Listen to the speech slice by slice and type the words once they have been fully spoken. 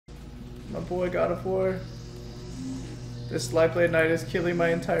My boy God of War. This Light Blade Knight is killing my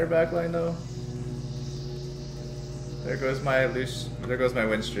entire backline though. There goes my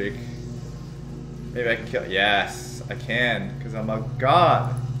win streak. Maybe I can kill. Yes, I can, because I'm a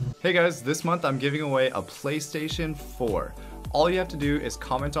god. Hey guys, this month I'm giving away a PlayStation 4. All you have to do is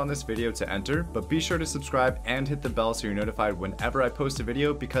comment on this video to enter, but be sure to subscribe and hit the bell so you're notified whenever I post a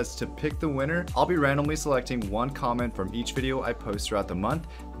video, because to pick the winner, I'll be randomly selecting one comment from each video I post throughout the month,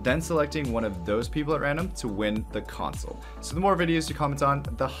 then selecting one of those people at random to win the console. So the more videos you comment on,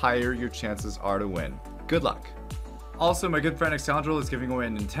 the higher your chances are to win. Good luck. Also, my good friend Alexandro is giving away a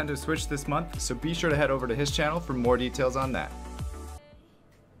Nintendo Switch this month, so be sure to head over to his channel for more details on that.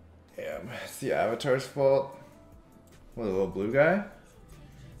 Damn, it's the Avatar's fault. What, a little blue guy?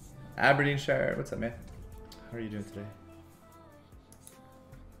 Aberdeenshire, what's up, man? How are you doing today?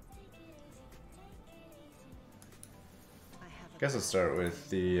 Guess I'll start with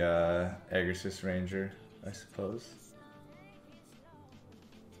the Aegis Ranger, I suppose.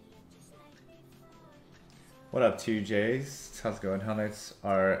 What up, 2Js? How's it going? Hell Knights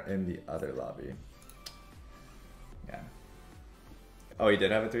are in the other lobby. Yeah. Oh, he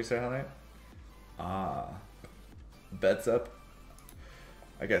did have a 3-star Hell Knight? Ah. Bets up?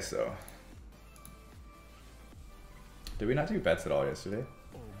 I guess so. Did we not do bets at all yesterday?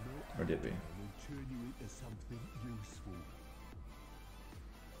 Or did we?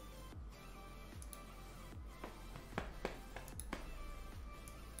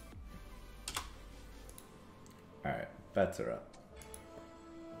 Alright, bets are up.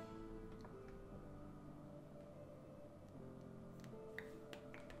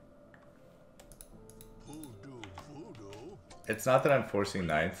 It's not that I'm forcing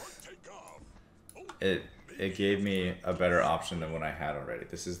knights. It gave me a better option than what I had already.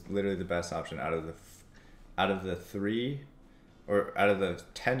 This is literally the best option out of the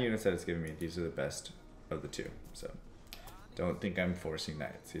 10 units that it's giving me. These are the best of the 2. So don't think I'm forcing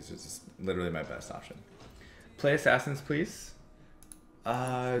knights. These are just literally my best option. Play assassins, please.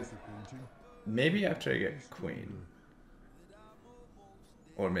 Maybe after I get queen.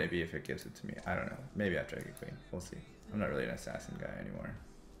 Or maybe if it gives it to me. I don't know. Maybe after I get queen. We'll see. I'm not really an assassin guy anymore.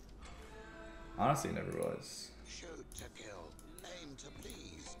 Honestly, never was. Shoot to kill, aim to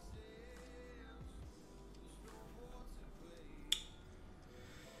please.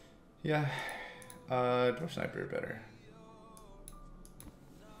 Yeah. Dwarf Sniper better.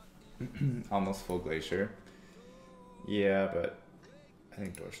 Almost full Glacier. Yeah, but I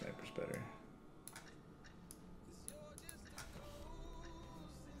think Dwarf Sniper's better.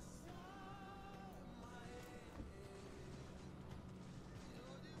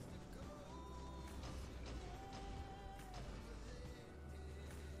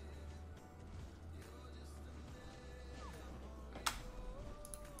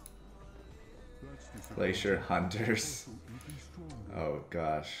 Glacier Hunters. Oh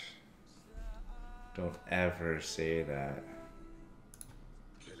gosh. Don't ever say that.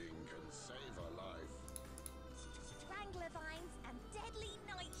 Killing can save a life. Strangler vines and deadly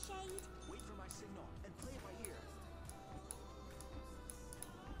nightshade. Wait for my signal and play it by ear.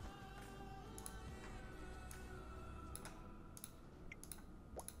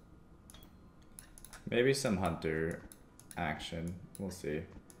 Maybe some hunter action. We'll see.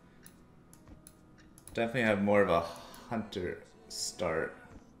 Definitely have more of a hunter start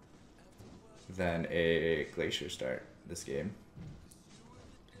than a glacier start this game.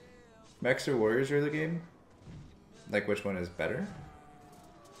 Mechs or warriors early game? Like which one is better?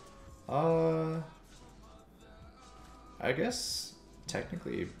 I guess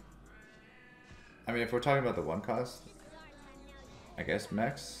technically, I mean if we're talking about the one cost, I guess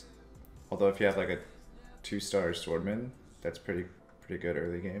mechs. Although if you have like a 2-star swordman, that's pretty good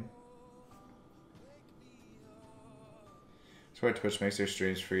early game. That's why Twitch makes their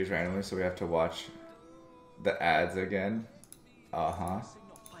streams freeze randomly, so we have to watch the ads again. Uh-huh.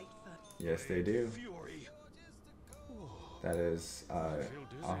 Yes, they do. That is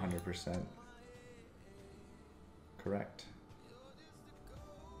 100% correct.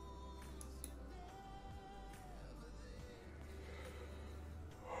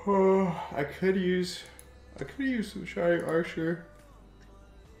 I could use some Shining Archer.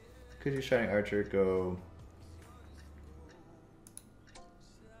 Could use Shining Archer, go.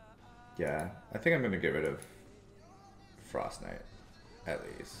 Yeah, I think I'm gonna get rid of Frost Knight, at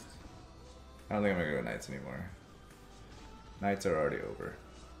least. I don't think I'm gonna go Knights anymore. Knights are already over.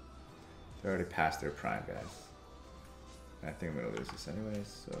 They're already past their prime, guys. And I think I'm gonna lose this anyways,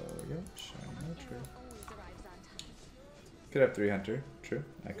 so yep, Shining Archer. Could have 3 Hunter, true,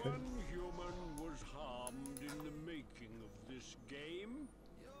 I could. One human was harmed in the making of this game.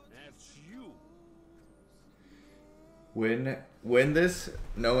 That's Win this?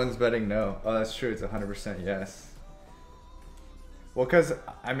 No one's betting no. Oh, that's true. It's 100% yes. Well, because,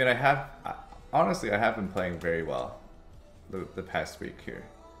 I mean, honestly, I have been playing very well the past week here.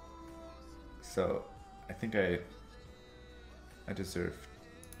 So, I think I deserve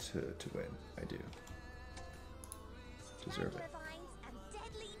to win. I do. Deserve it.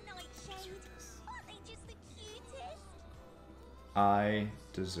 I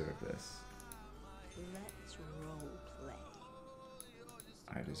deserve this. Let's role play.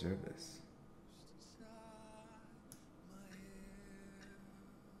 I deserve this.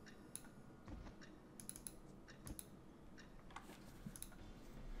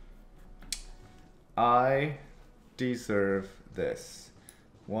 I deserve this.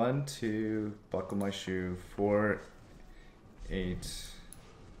 1, 2, buckle my shoe. 4, 8.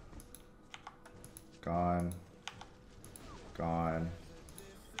 Gone. Gone.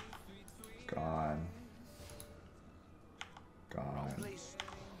 Gone. Gone. Place,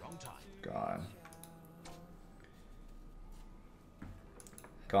 wrong time. Gone.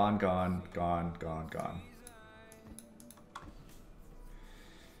 Gone, gone, gone, gone, gone.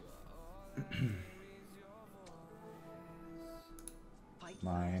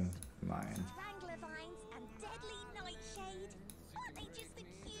 Mine, mine. Strangler vines and deadly nightshade. Aren't they just the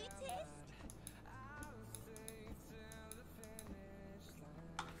cutest?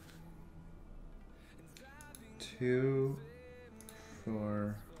 2,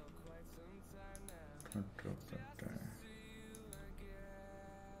 4.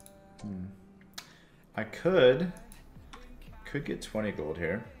 I could get 20 gold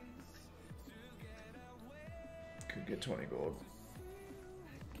here. Could get 20 gold.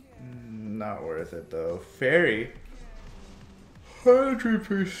 Not worth it though. Fairy,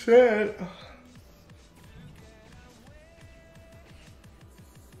 100%. Out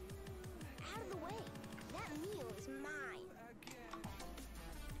of the way. That meal is mine.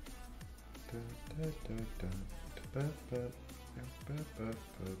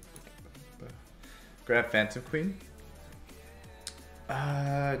 Grab Phantom Queen.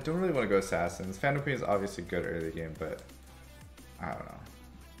 Don't really want to go Assassins. Phantom Queen is obviously good early game, but I don't know.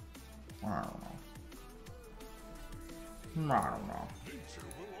 I don't know. I don't know.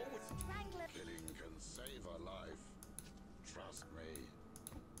 Strangler. Killing can save a life. Trust me.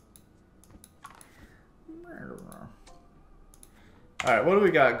 I don't know. Alright, what do we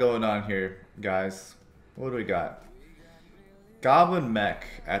got going on here, guys? What do we got? Goblin Mech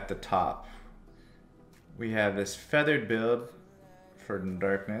at the top. We have this feathered build for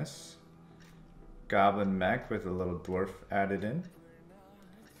darkness. Goblin Mech with a little dwarf added in.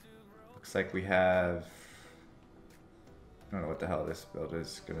 Looks like we have... I don't know what the hell this build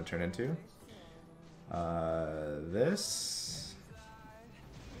is going to turn into. This...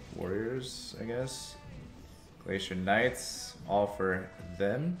 Warriors, I guess. Glacier Knights, all for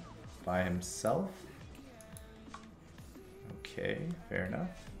them by himself. Okay, fair enough.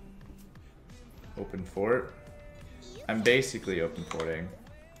 Open fort. I'm basically open forting.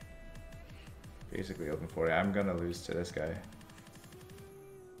 I'm gonna lose to this guy.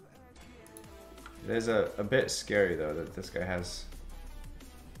 It is a bit scary though that this guy has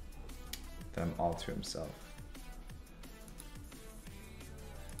them all to himself.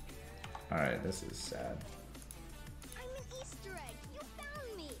 Alright, this is sad. I'm an Easter egg. You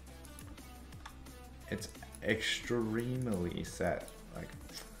found me. It's extremely sad. Like,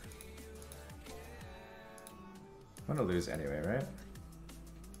 I'm gonna lose anyway, right?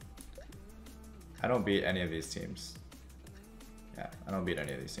 I don't beat any of these teams. Yeah, I don't beat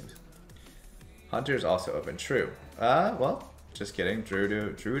any of these teams. Hunter's also open. True. Well, just kidding.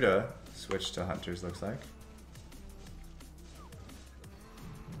 Druda switched to Hunters, looks like.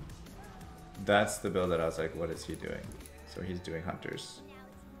 That's the build that I was like, what is he doing? So he's doing Hunters. Now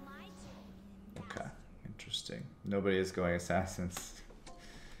it's my turn. Okay, interesting. Nobody is going Assassins.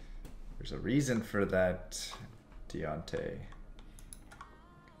 There's a reason for that, Deontay.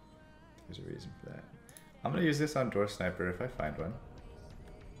 There's a reason for that. I'm gonna use this on Dwarf Sniper if I find one.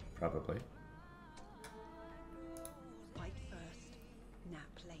 Probably. Fight first, nap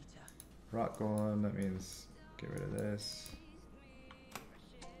later. Rock Golem, that means get rid of this.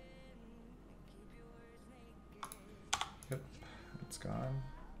 Yep, it's gone.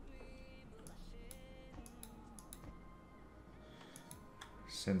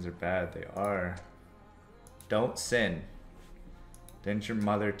 Sins are bad, they are. Don't sin. Didn't your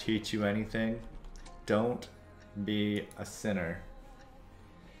mother teach you anything? Don't be a sinner.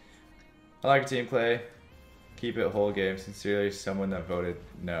 I like team play. Keep it whole game. Sincerely, someone that voted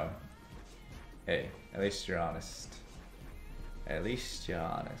no. Hey, at least you're honest. At least you're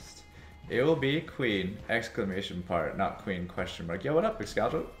honest. It will be queen! Exclamation part, not queen question mark. Yo, what up,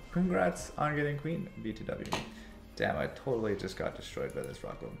 Excalibur? Congrats on getting queen, B2W. Damn, I totally just got destroyed by this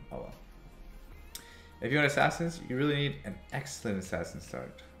rock boom. Oh well. If you want assassins, you really need an excellent assassin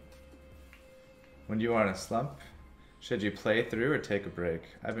start. When you are in a slump, should you play through or take a break?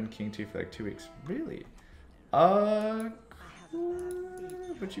 I've been King 2 for like 2 weeks. Really?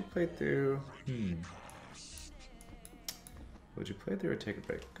 Would you play through? Would you play through or take a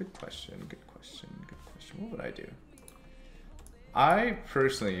break? Good question, good question, good question. What would I do? I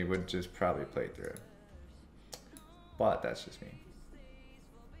personally would just probably play through. But that's just me.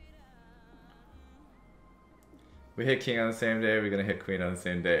 We hit king on the same day, we're gonna hit queen on the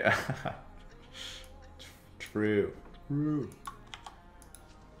same day. True. True.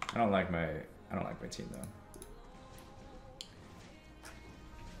 I don't like my team though.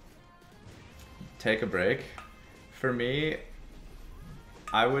 Take a break. For me,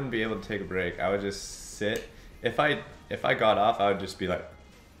 I wouldn't be able to take a break. I would just sit. If I got off, I would just be like,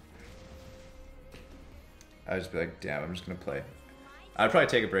 damn, I'm just gonna play. I'd probably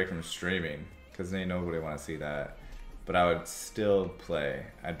take a break from streaming because they nobody want to see that. But I would still play.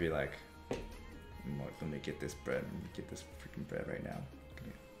 I'd be like, let me get this bread. Let me get this freaking bread right now.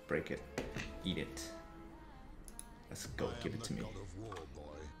 Break it. Eat it. Let's go. Give it to me.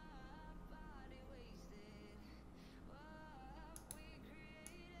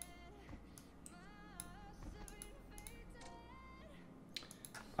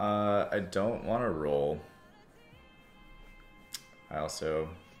 I don't want to roll. I also,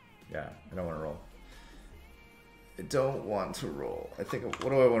 yeah, I don't want to roll. I don't want to roll. I think, what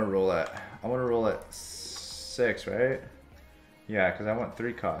do I want to roll at? I want to roll at 6, right? Yeah, because I want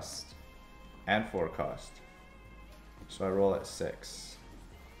 3 cost and 4 cost. So I roll at 6,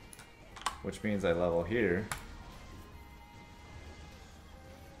 which means I level here.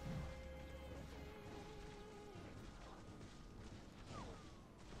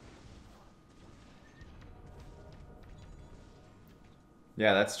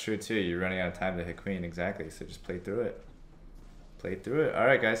 Yeah, that's true too. You're running out of time to hit queen, exactly. So just play through it. Play through it. All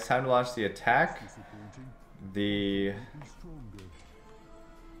right, guys, time to launch the attack.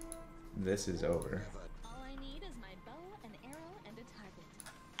 This is over. All I need is my bow, an arrow, and a target.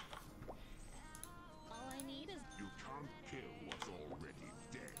 All I need is... You can't kill what's already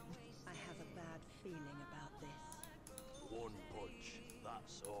dead. I have a bad feeling about this. One punch,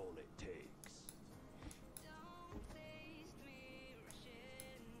 that's all it takes.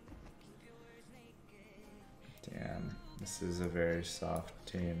 Damn, this is a very soft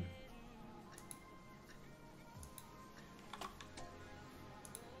team.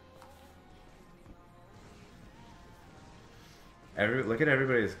 Look at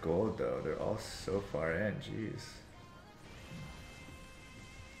everybody's gold though. They're all so far in. Jeez.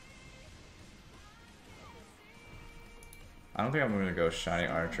 I don't think I'm gonna go shiny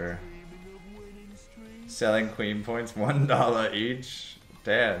archer. Selling queen points, $1 each.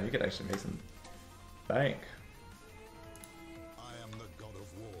 Damn, you could actually make some bank. I am the god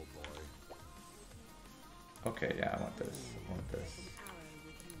of war, boy. Okay, yeah, I want this. I want this.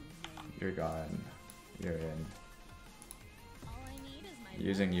 You're gone. You're in. All I need is my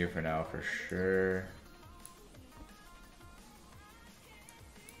Using you for now, for sure.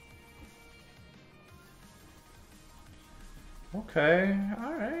 Okay,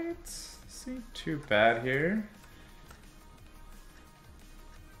 alright. This ain't too bad here.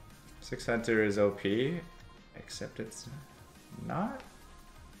 6 Hunter is OP, except it's not.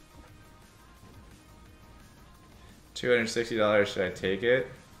 $260, should I take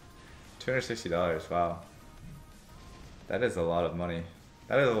it? $260, wow. That is a lot of money.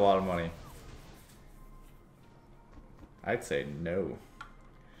 That is a lot of money. I'd say no.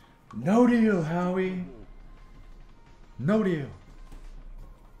 No deal, Howie. No deal.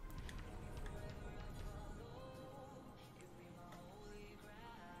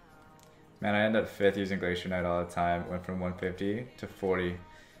 Man, I end up 5th using Glacier Knight all the time. Went from 150 to 40.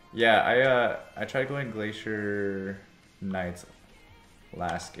 Yeah, I tried going Glacier Knights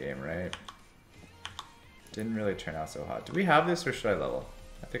last game, right? Didn't really turn out so hot. Do we have this or should I level?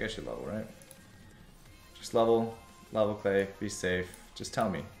 I think I should level, right? Just level Clay, be safe. Just tell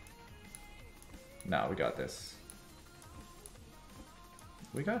me. No, we got this.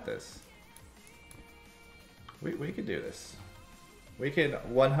 We got this. We could do this. We can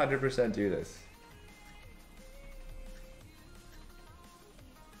 100% do this.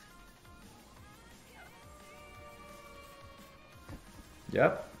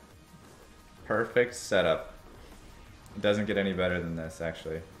 Yep. Perfect setup. It doesn't get any better than this,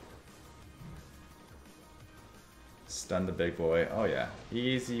 actually. Stun the big boy. Oh yeah.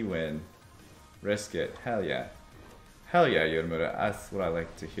 Easy win. Risk it. Hell yeah. Hell yeah, Yotamura. That's what I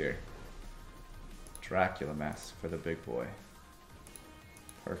like to hear. Dracula mask for the big boy.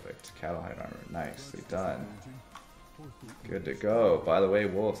 Perfect. Cattle hide armor. Nicely done. Good to go. By the way,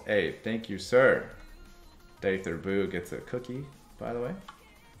 wolves. Hey, thank you, sir. Dather Boo gets a cookie, by the way.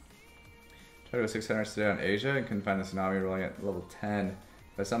 Tried to go 600 today on Asia and couldn't find the tsunami rolling at level 10.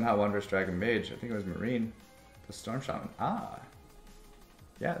 But somehow won versus Dragon Mage. I think it was Marine plus Storm Shaman. Ah.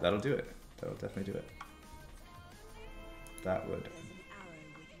 Yeah, that'll do it. That'll definitely do it. That would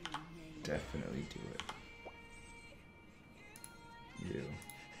definitely do it. You.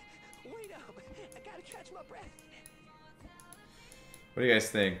 Wait up! I gotta catch my breath. What do you guys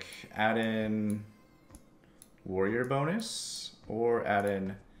think? Add in warrior bonus or add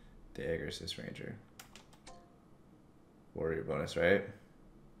in Dagger Assist Ranger? Warrior bonus, right?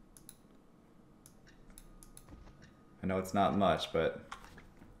 I know it's not much, but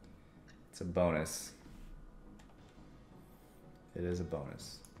it's a bonus. It is a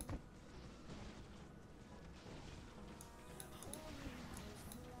bonus.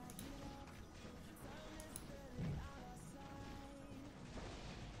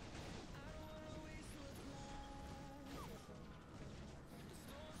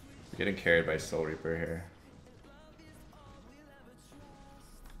 We're getting carried by Soul Reaper here.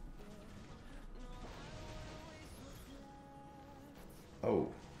 Oh.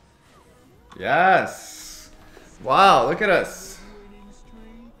 Yes! Wow, look at us.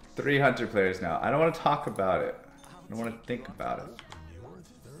 3 Hunter players now. I don't want to talk about it. I don't want to think about it.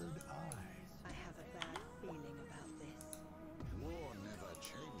 I have a bad feeling about this. War never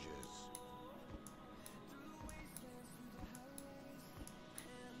changes.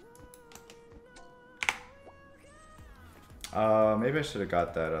 Maybe I should have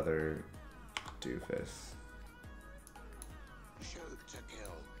got that other doofus. Shoot to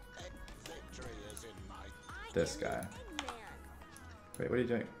kill. Victory is in my... This guy. Wait, what are you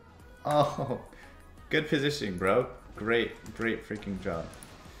doing? Oh, good positioning, bro. Great freaking job.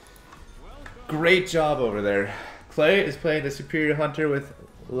 Great job over there. Clay is playing the superior hunter with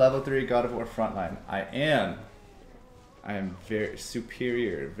level 3 God of War frontline. I am very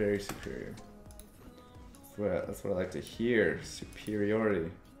superior, very superior. That's what I like to hear. Superiority.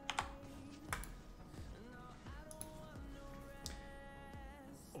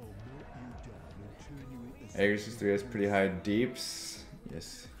 Dagger 63 has pretty high deeps.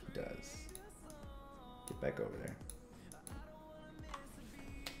 Yes, he does. Get back over there.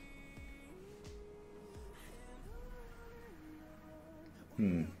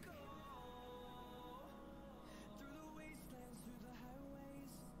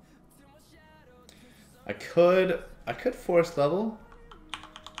 I could force level.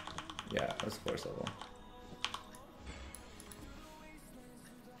 Yeah, let's force level.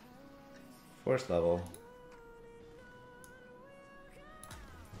 Force level.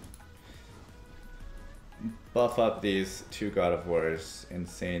 Buff up these 2 God of Wars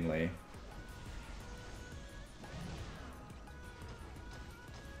insanely.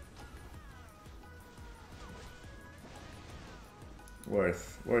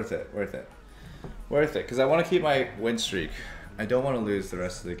 Worth it, because I want to keep my win streak. I don't want to lose the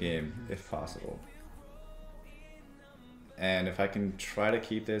rest of the game if possible. And if I can try to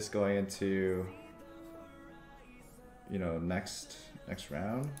keep this going into, you know, next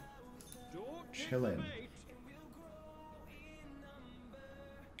round, chillin'.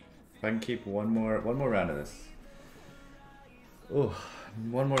 If I can keep one more round of this. Ooh,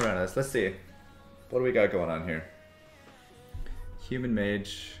 one more round of this. Let's see. What do we got going on here? Human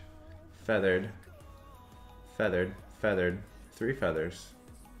mage, feathered, 3 feathers,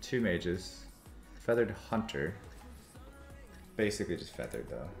 2 mages, feathered hunter. Basically just feathered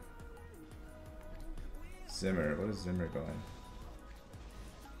though. Zimmer, what is Zimmer going?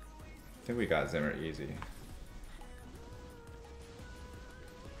 I think we got Zimmer easy.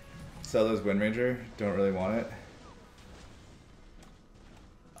 Sell those Wind Ranger, don't really want it.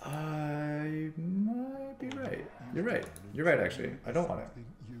 I might be right. You're right. You're right actually. I don't want it.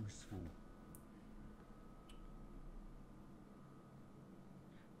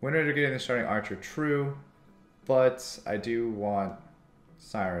 Wind Ranger getting the starting archer, true. But I do want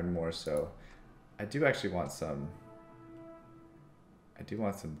Siren more so. I do actually want some. I do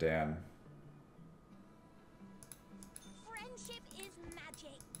want some damn. Friendship is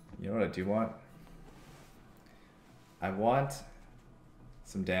magic. You know what I do want? I want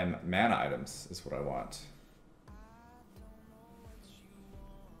some damn mana items is what I want.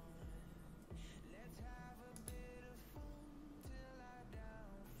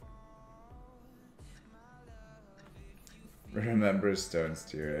 Remember stone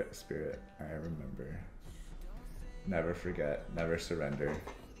spirit. I remember. Never forget. Never surrender.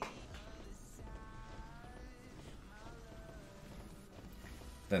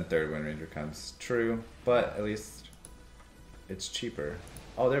 Then third Wind Ranger comes. True, but at least it's cheaper.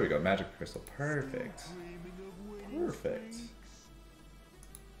 Oh, there we go. Magic crystal. Perfect. Perfect.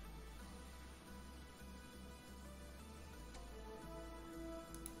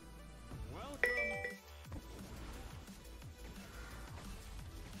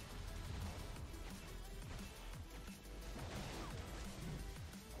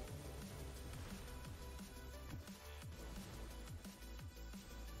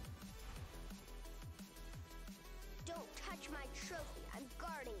 Don't touch my trophy. I'm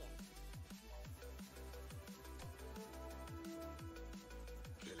guarding it.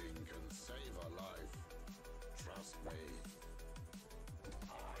 Killing can save a life. Trust me.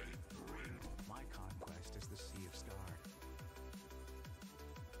 My conquest is the Sea of Star.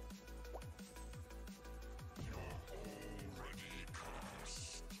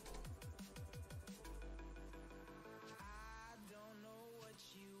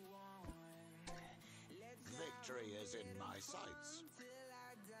 Victory is in my sights.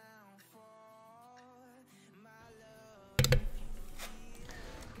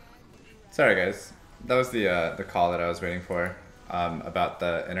 Sorry guys, that was the call that I was waiting for about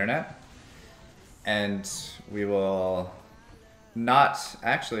the internet, and we will not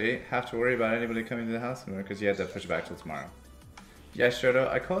actually have to worry about anybody coming to the house anymore because you had to push it back till tomorrow. Yes, Shoto,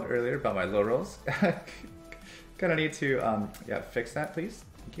 I called earlier about my low rolls. Gonna need to yeah, fix that, please.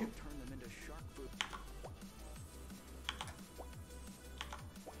 Thank you. Turn them into shark food.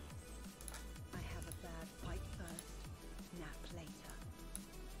 I have a bad fight first, nap later.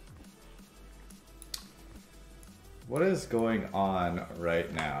 What is going on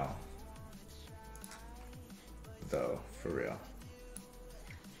right now? Though, for real.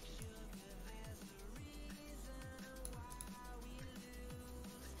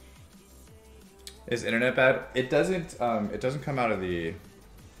 Is internet bad? It doesn't come out of the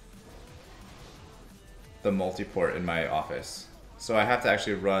multi-port in my office. So I have to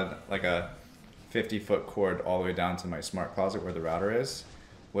actually run like a 50-foot cord all the way down to my smart closet where the router is,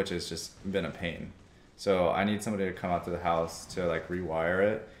 which has just been a pain. So I need somebody to come out to the house to like rewire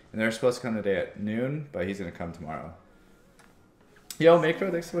it. And they're supposed to come today at noon, but he's gonna come tomorrow. Yo,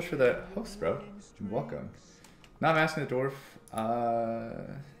 Macro, thanks so much for the host, bro. You're welcome. Now I'm asking the dwarf,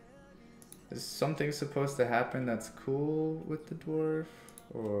 is something supposed to happen that's cool with the dwarf?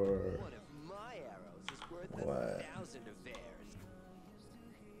 Or One of my arrows is worth what? 1,000 of theirs.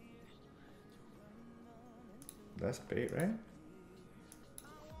 That's bait, right?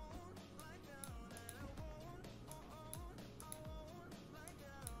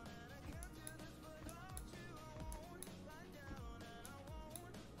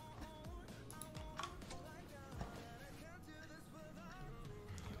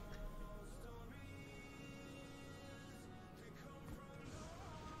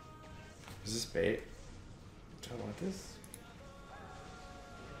 Is this bait? Do I want this?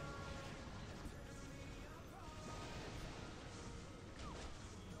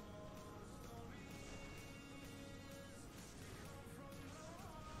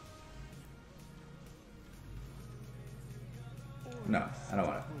 No, I don't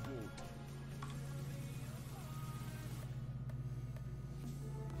want it.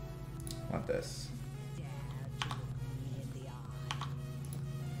 I want this.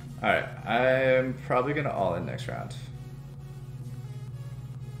 Alright, I'm probably gonna all in next round.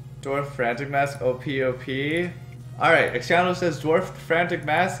 Dwarf Frantic Mask, OP. Alright, Exciano says Dwarf Frantic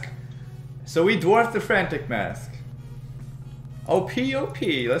Mask. So we dwarf the Frantic Mask. OP.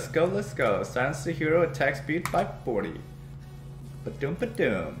 Let's go. Silence the hero, attack speed by 40.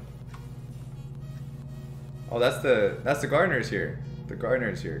 Ba-doom. Oh, that's the gardeners here. The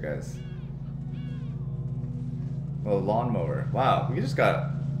gardeners here, guys. Well, lawnmower. Wow, I just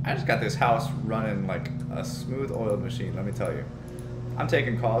got this house running like a smooth oiled machine, let me tell you. I'm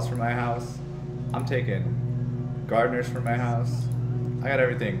taking calls from my house. I'm taking gardeners from my house. I got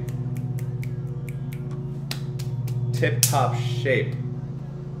everything tip-top shape.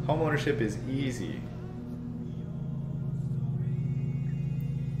 Homeownership is easy.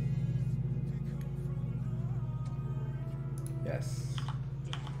 Yes.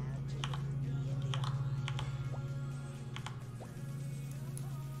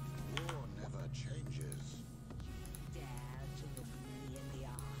 War never changes.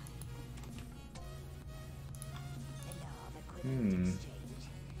 Hmm.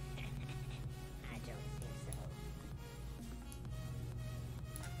 I don't think so.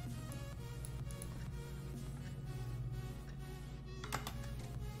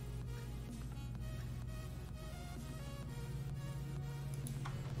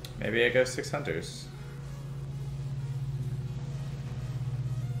 Maybe I go 6 hunters.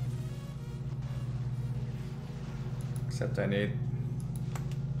 Except I need...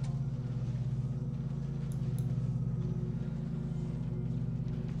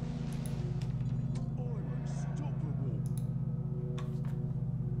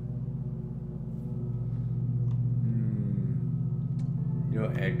 You know,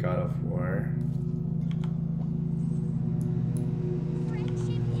 egg God of War.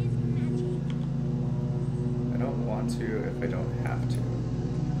 Friendship is magic. I don't want to if I don't have to.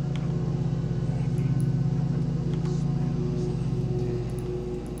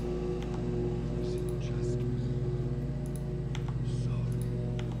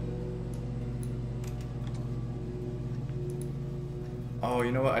 Oh,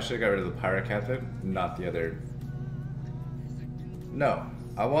 you know what? I should have got rid of the pirate captain, not the other. No,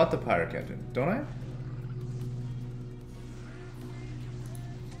 I want the pirate captain, don't I?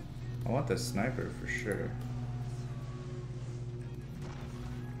 I want the sniper for sure.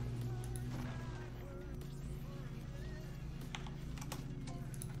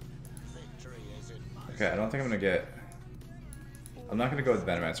 Victory is in my Okay, I don't think I'm gonna get. I'm not gonna go with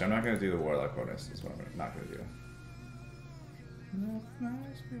Venomancer. I'm not gonna do the Warlock bonus. Is what I'm not gonna do.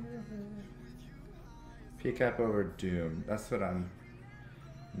 PCAP over Doom. That's what I'm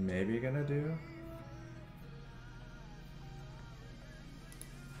maybe gonna do.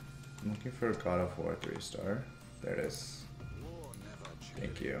 I'm looking for God of War 3-star. There it is. war never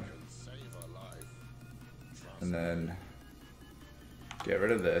Thank you. can save a life. Trust And then get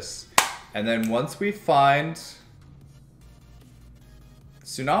rid of this. And then once we find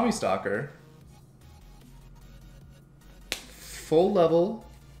Tsunami Stalker, full level.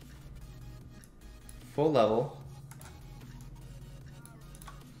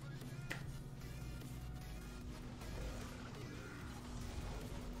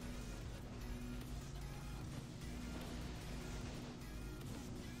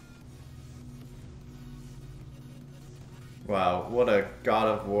 Wow, what a God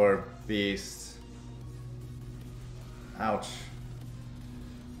of War beast. Ouch.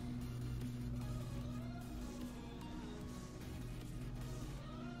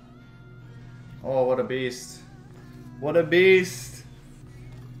 Oh, what a beast. What a beast.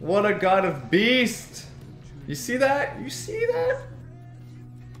 What a God of beast. You see that? You see that?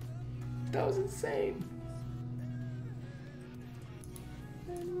 That was insane.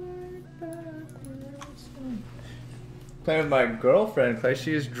 Playing with my girlfriend, Clay.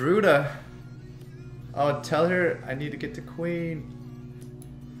 She is Druda. Oh, tell her I need to get to Queen.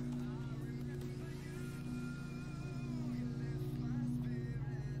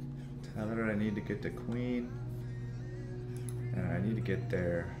 Tell her I need to get to Queen. And I need to get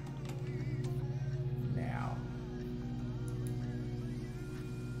there now.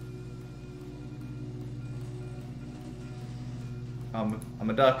 I'm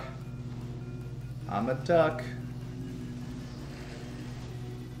a duck. I'm a duck.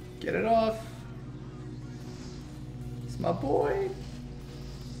 Get it off. It's my boy.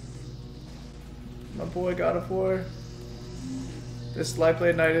 My boy God of War. This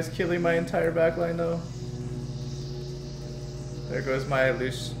Lightblade Knight is killing my entire backline though. There goes my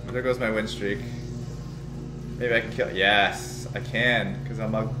win streak. Maybe I can kill. Yes, I can, because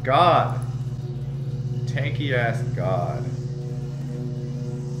I'm a god. Tanky ass god.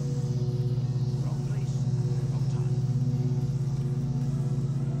 Wrong place, wrong time.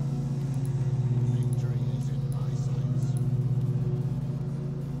 victory is in my sights.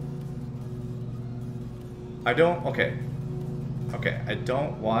 I don't. Okay. Okay. I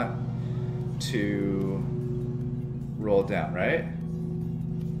don't want to roll down, right?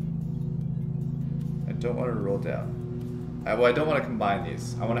 I don't want to roll down. Well, I don't want to combine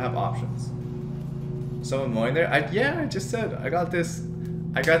these. I want to have options. Someone mowing there? Yeah, I just said I got this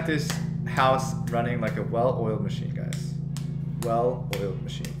house running like a well-oiled machine, guys. Well-oiled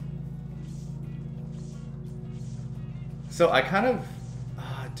machine. So I kind of,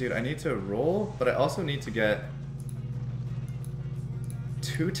 dude, I need to roll, but I also need to get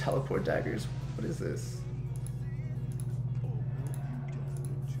 2 teleport daggers. What is this?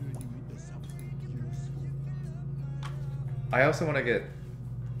 I also want to get...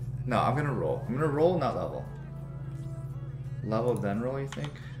 No, I'm going to roll. I'm going to roll, not level. Level, then roll, you think?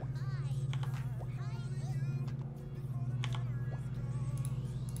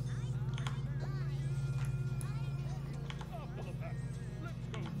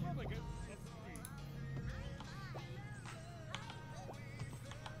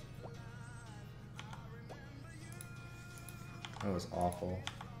 That was awful.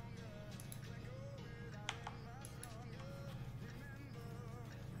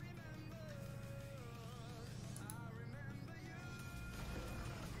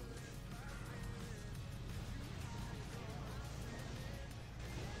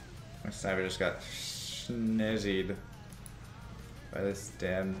 My sniper just got snizzied by this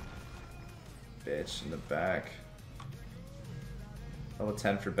damn bitch in the back. Level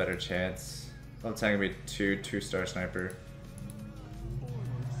 10 for better chance. Level 10 gonna be two-star sniper.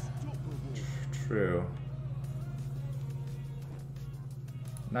 True.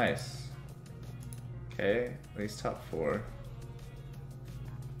 Nice. Okay, at least top 4.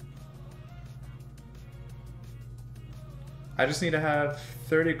 I just need to have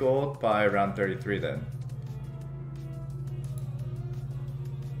 30 gold by round 33 then.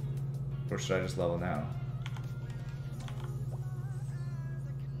 Or should I just level now?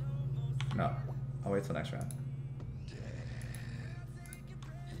 No, I'll wait till next round.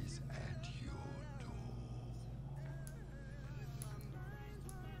 Is at your door.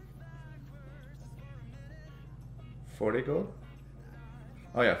 40 gold?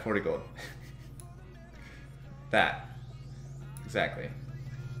 Oh yeah, 40 gold. That. Exactly.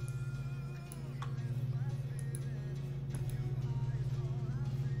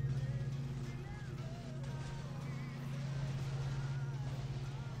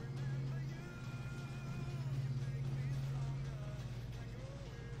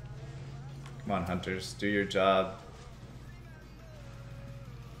 Come on, hunters, do your job.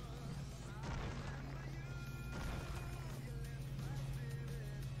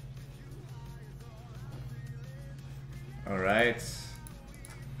 Alright.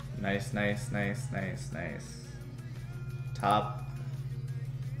 Nice, nice, nice, nice, nice. Top.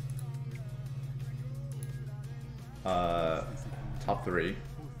 Top 3.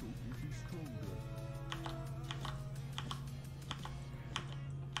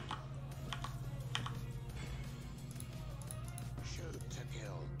 Shoot to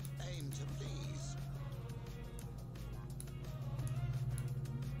kill. Aim to please.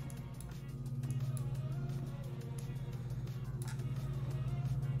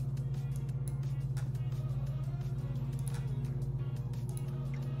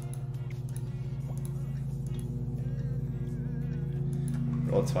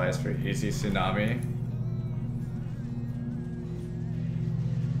 Roll twice for easy tsunami.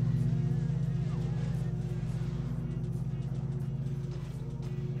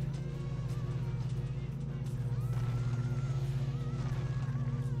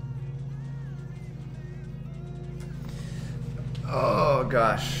 Oh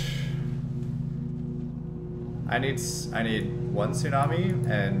gosh. I need 1 tsunami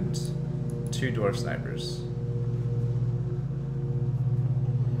and 2 dwarf snipers.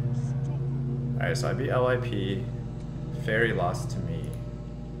 Alright, so I beat LIP. Fairy lost to me.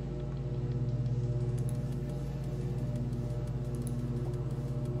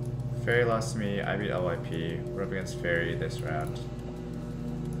 Fairy lost to me, I beat LIP. We're up against Fairy this round.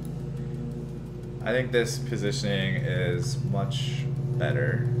 I think this positioning is much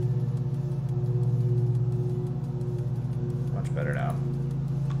better. Much better now.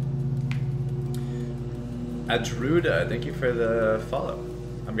 Druda, thank you for the follow.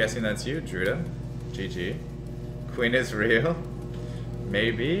 I'm guessing that's you, Druda. GG. Queen is real?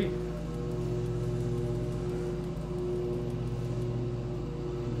 Maybe.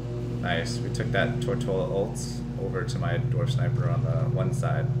 Nice. We took that Tortola ult over to my dwarf sniper on the one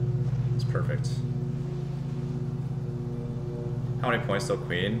side. It's perfect. How many points till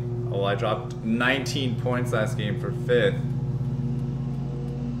Queen? Oh, I dropped 19 points last game for 5th.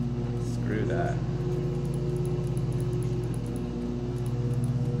 Screw that.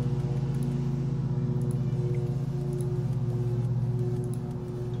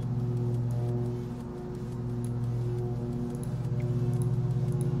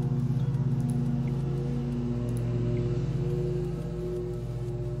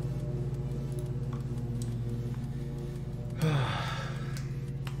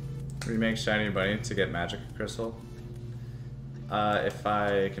 Remake Shiny Bunny to get Magic Crystal. If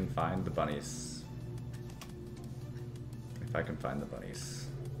I can find the bunnies. If I can find the bunnies.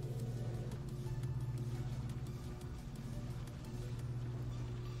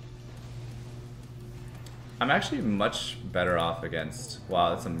 I'm actually much better off against... Wow,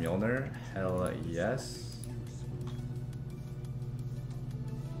 that's a Mjolnir. Hell yes.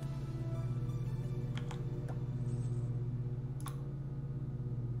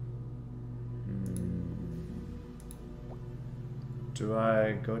 Do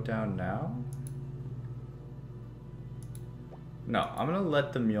I go down now? No, I'm gonna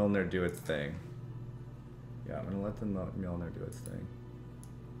let the Mjolnir do its thing. Yeah, I'm gonna let the Mjolnir do its thing.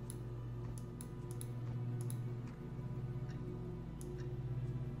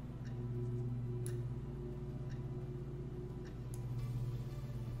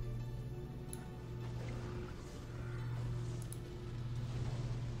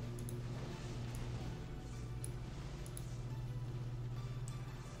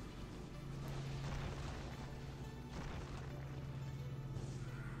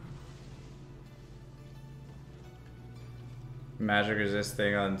 magic resist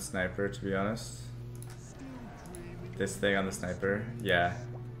thing on sniper, to be honest. This thing on the sniper, yeah.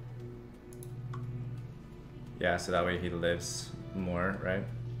 Yeah, so that way he lives more, right?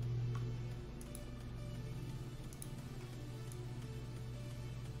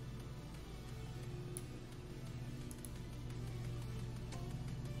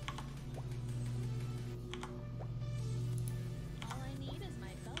 All I need is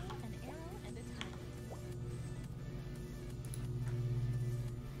my bow, an arrow, and a target.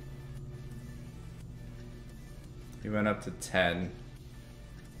 He went up to 10.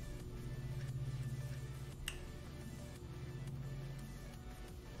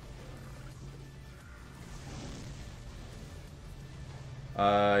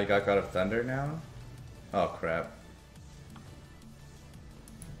 He got God of Thunder now? Oh crap.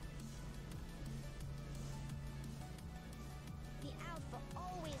 The alpha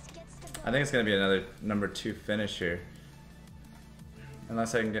always gets to go. I think it's gonna be another number 2 finish here.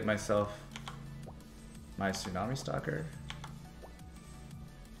 Unless I can get myself my Tsunami Stalker.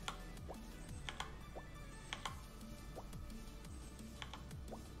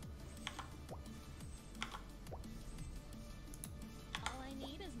 All I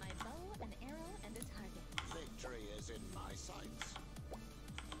need is my bow, an arrow, and a target. Victory is in my sights.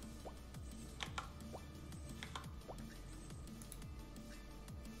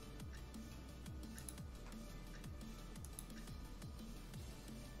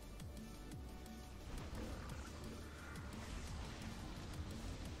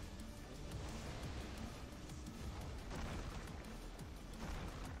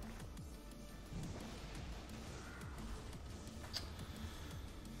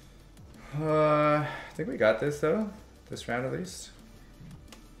 I think we got this though. This round at least.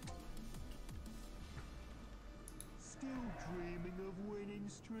 Still dreaming of winning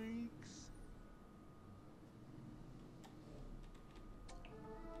streaks?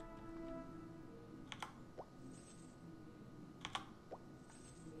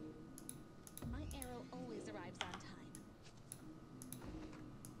 My arrow always arrives on time.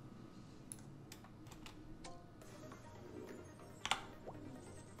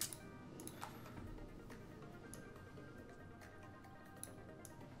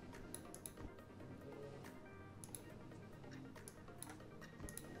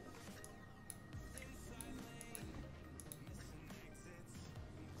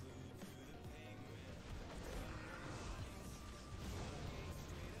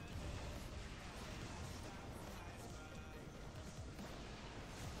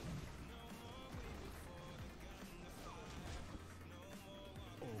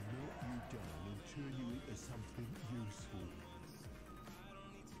 I'll melt you down and turn you into something useful.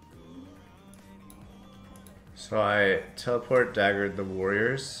 So I teleport Daggered the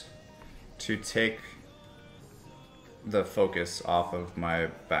warriors to take the focus off of my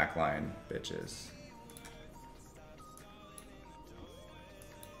backline bitches.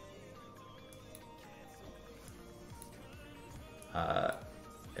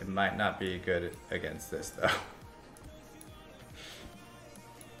 It might not be good against this though.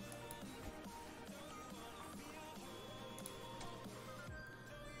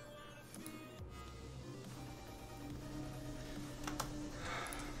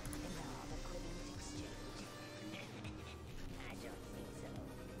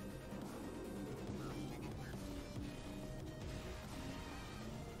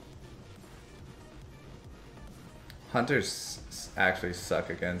 Hunters actually suck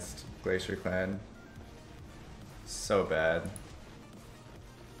against Glacier Clan. So bad.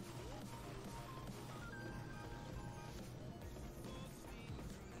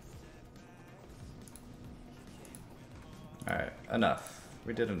 Alright, enough.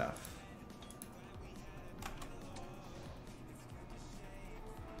 We did enough.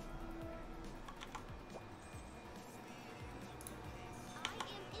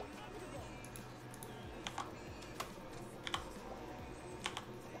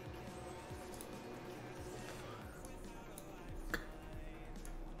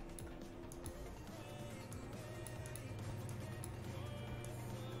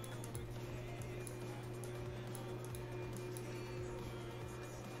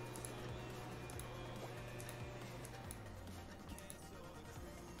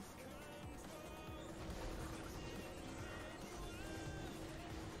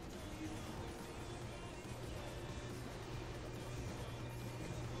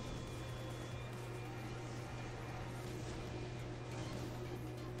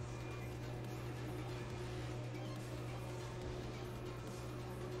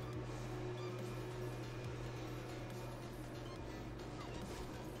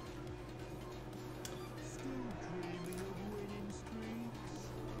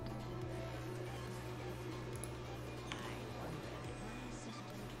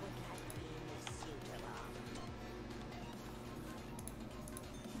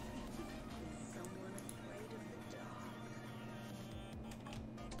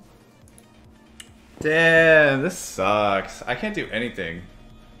 Damn, this sucks. I can't do anything.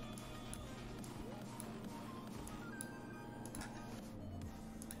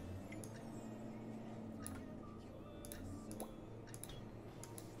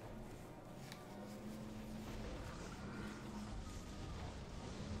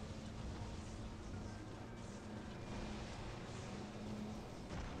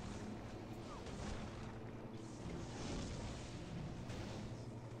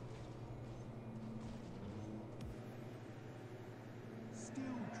 Still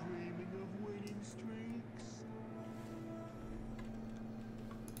dreaming of winning streaks?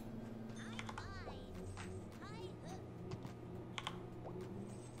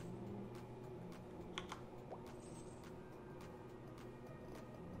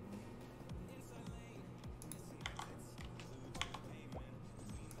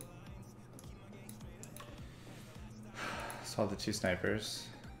 Saw the 2 snipers.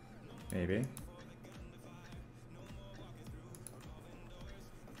 Maybe.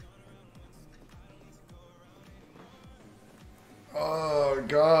 Oh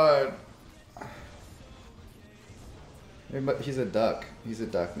god. But he's a duck. He's a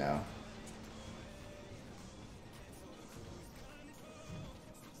duck now.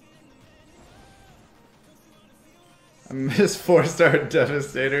 I missed 4-star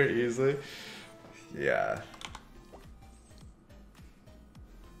Devastator easily. Yeah.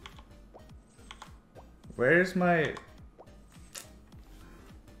 Where's my...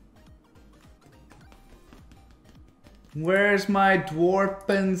 Where's my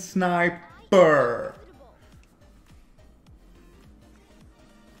dwarfen sniper?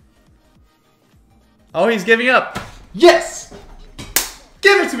 Oh, he's giving up. Yes!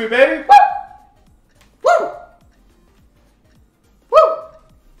 Give it to me, baby! Woo! Woo! Woo!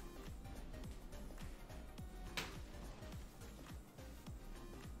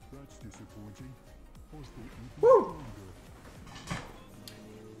 That's disappointing. I thought you'd be Woo! stronger.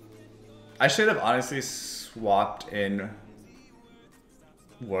 I should have honestly swapped in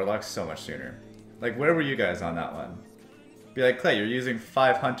Warlock so much sooner. Like, where were you guys on that one? Be like, Clay, you're using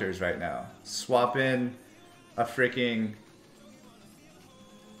 5 hunters right now. Swap in a freaking...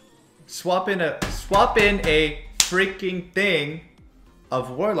 Swap in a freaking thing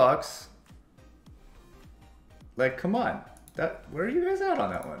of Warlocks. Like, come on. Where are you guys at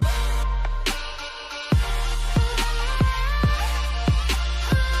on that one?